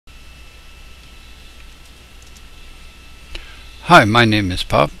Hi, my name is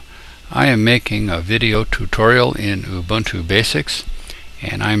Pop. I am making a video tutorial in Ubuntu Basics,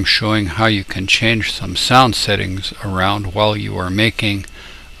 and I'm showing how you can change some sound settings around while you are making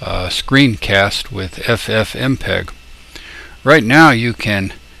a screencast with FFmpeg. Right now you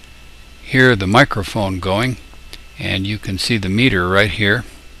can hear the microphone going, and you can see the meter right here.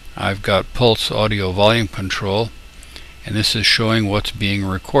 I've got pulse audio volume control, and this is showing what's being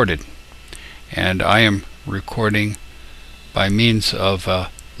recorded. And I am recording by means of a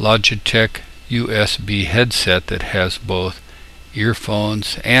Logitech USB headset that has both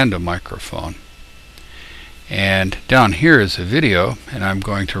earphones and a microphone. And down here is a video, and I'm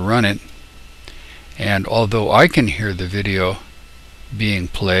going to run it. And although I can hear the video being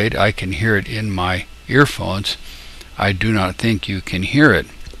played, I can hear it in my earphones, I do not think you can hear it.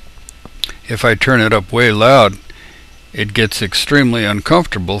 If I turn it up way loud, it gets extremely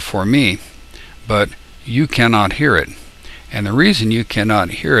uncomfortable for me, but you cannot hear it. And the reason you cannot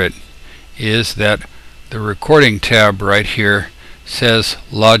hear it is that the recording tab right here says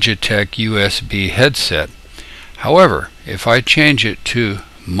Logitech USB headset. However, if I change it to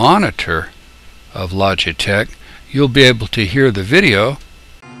monitor of Logitech, you'll be able to hear the video,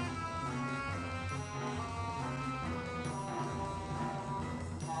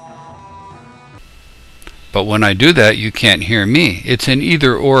 but when I do that you can't hear me. It's an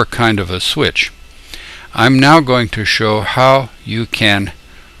either or kind of a switch. I'm now going to show how you can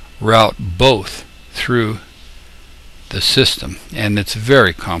route both through the system, and it's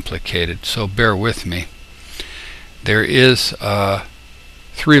very complicated, so bear with me. There is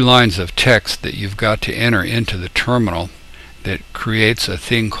 3 lines of text that you've got to enter into the terminal that creates a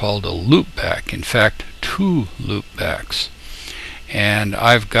thing called a loopback. In fact, 2 loopbacks. And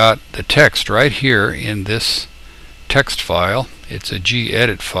I've got the text right here in this text file. It's a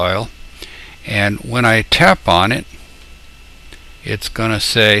gedit file. And when I tap on it, it's going to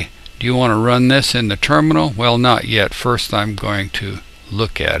say, do you want to run this in the terminal? Well, not yet. First I'm going to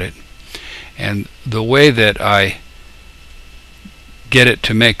look at it. And the way that I get it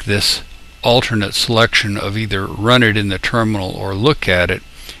to make this alternate selection of either run it in the terminal or look at it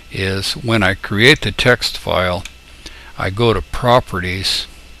is when I create the text file, I go to Properties,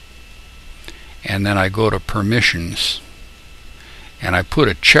 and then I go to Permissions, and I put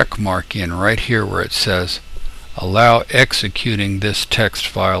a check mark in right here where it says allow executing this text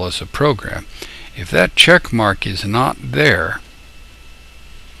file as a program. If that check mark is not there,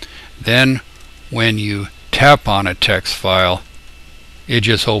 then when you tap on a text file, it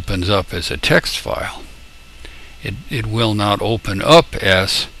just opens up as a text file. It will not open up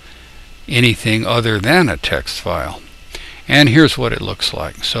as anything other than a text file. And here's what it looks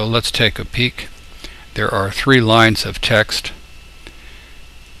like. So let's take a peek. There are 3 lines of text: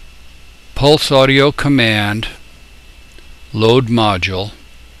 pulse audio command, load module,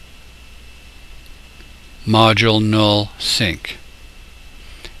 module null sync.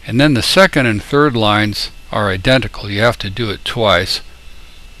 And then the second and third lines are identical. You have to do it twice.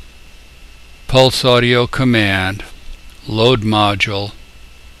 Pulse audio command, load module,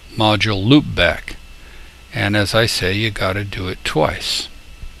 module loopback. And as I say, you got to do it twice.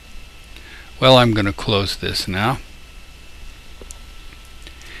 Well, I'm going to close this now,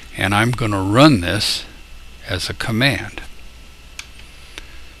 and I'm going to run this as a command.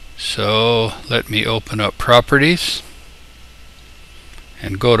 So let me open up Properties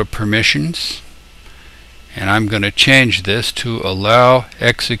and go to Permissions, and I'm going to change this to allow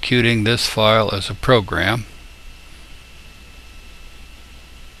executing this file as a program.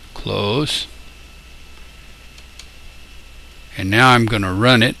 Close. And now I'm going to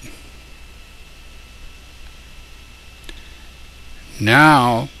run it.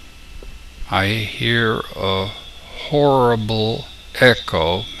 Now I hear a horrible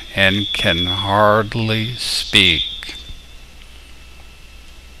echo and can hardly speak.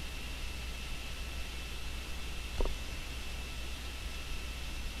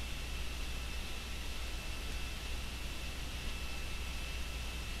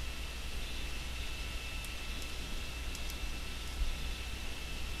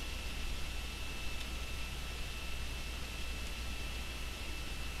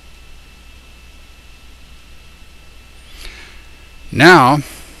 Now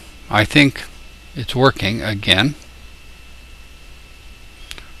I think it's working again.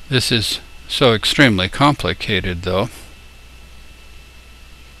 This is so extremely complicated though.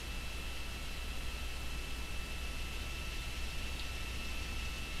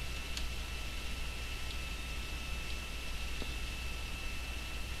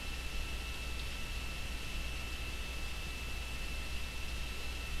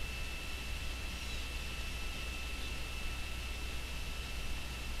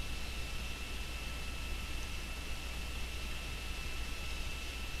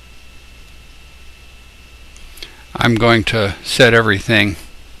 I'm going to set everything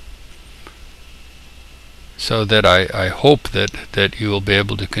so that I hope that you will be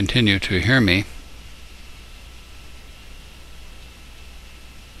able to continue to hear me.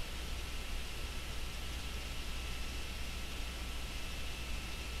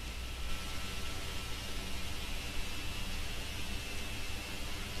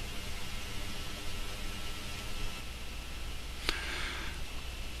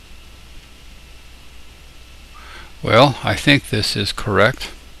 Well, I think this is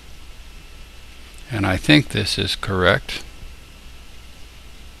correct, and I think this is correct.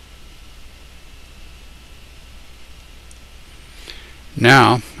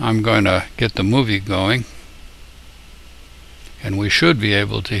 Now I'm going to get the movie going, and we should be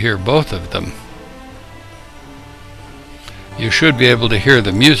able to hear both of them. You should be able to hear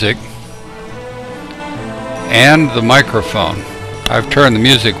the music and the microphone. I've turned the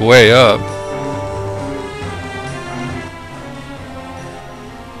music way up.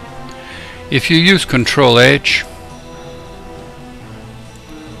 If you use Control-H,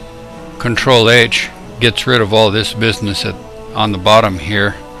 Control-H gets rid of all this business on the bottom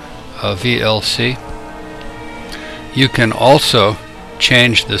here of VLC. You can also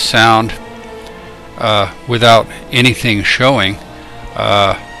change the sound without anything showing.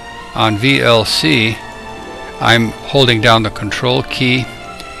 On VLC, I'm holding down the Control key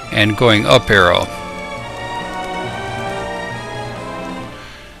and going up arrow.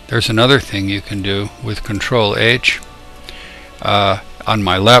 There's another thing you can do with Control-H. On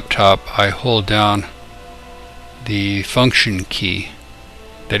my laptop, I hold down the function key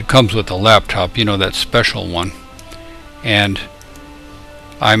that comes with the laptop, you know, that special one, and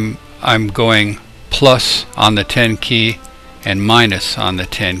I'm going plus on the 10 key and minus on the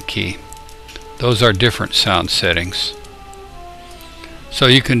 10 key. Those are different sound settings, so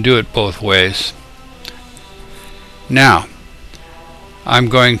you can do it both ways. Now I'm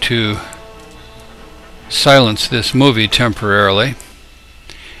going to silence this movie temporarily,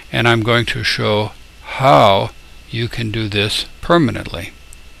 and I'm going to show how you can do this permanently.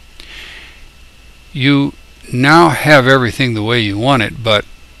 You now have everything the way you want it, but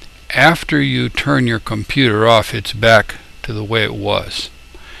after you turn your computer off, it's back to the way it was.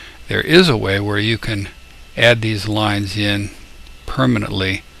 There is a way where you can add these lines in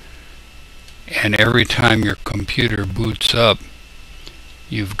permanently, and every time your computer boots up,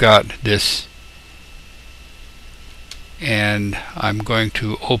 you've got this. And I'm going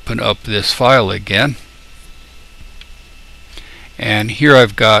to open up this file again, and here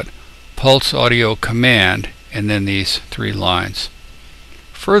I've got pulse audio command and then these 3 lines.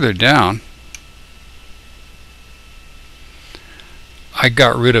 Further down, I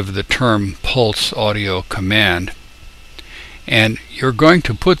got rid of the term pulse audio command, and you're going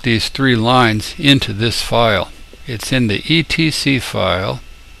to put these 3 lines into this file. It's in the etc file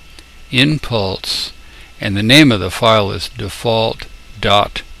in pulse, and the name of the file is default.pa,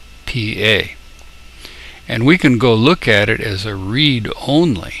 and we can go look at it as a read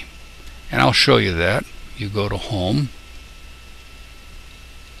only, and I'll show you that. You go to home.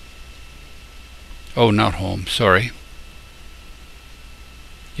 Oh, not home, sorry.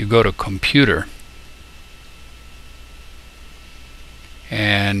 You go to computer,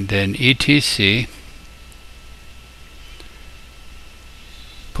 and then etc,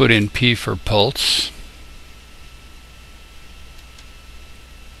 put in P for pulse,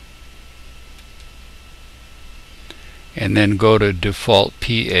 and then go to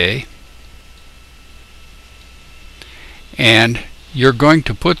default.pa, and you're going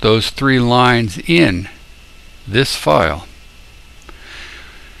to put those 3 lines in this file.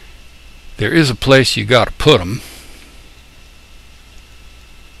 There is a place you got to put them,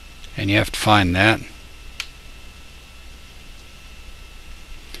 and you have to find that.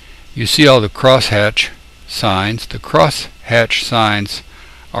 You see all the crosshatch signs. The crosshatch signs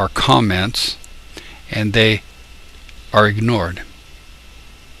are comments, and they are ignored.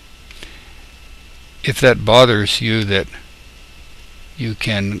 If that bothers you, that you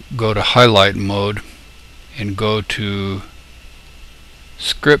can go to highlight mode and go to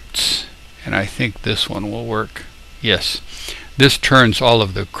scripts, and I think this one will work. Yes, this turns all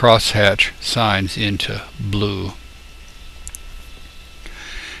of the crosshatch signs into blue.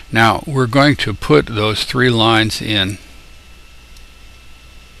 Now we're going to put those 3 lines in.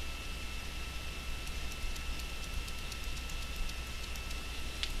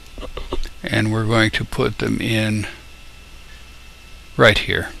 And we're going to put them in right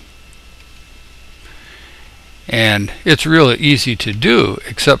here. And it's really easy to do,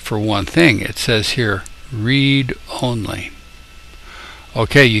 except for one thing. It says here, read only.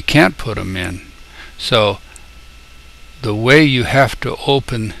 Okay, you can't put them in. So the way you have to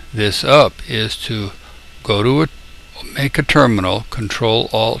open this up is to go to make a terminal,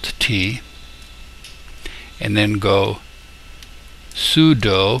 Control-Alt-T, and then go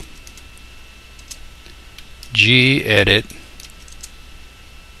sudo gedit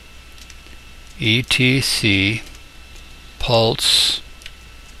etc pulse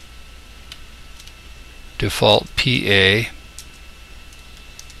default.pa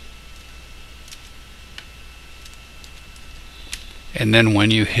and then when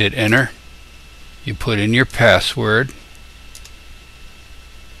you hit enter you put in your password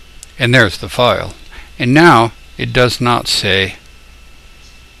and there's the file. And now it does not say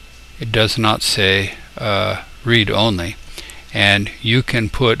read only, and you can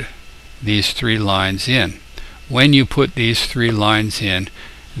put these 3 lines in. When you put these 3 lines in,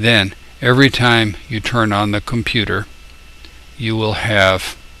 then every time you turn on the computer you will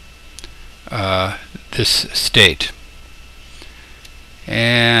have this state.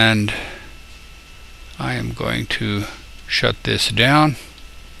 And I am going to shut this down,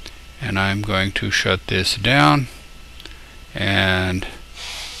 and I'm going to shut this down, and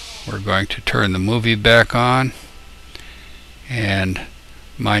we're going to turn the movie back on. And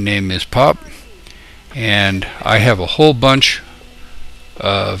my name is Pop, and I have a whole bunch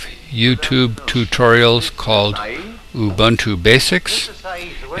of YouTube tutorials called Ubuntu Basics,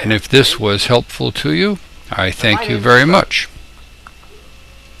 and if this was helpful to you, I thank you very much.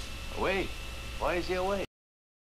 Away? Why is he away?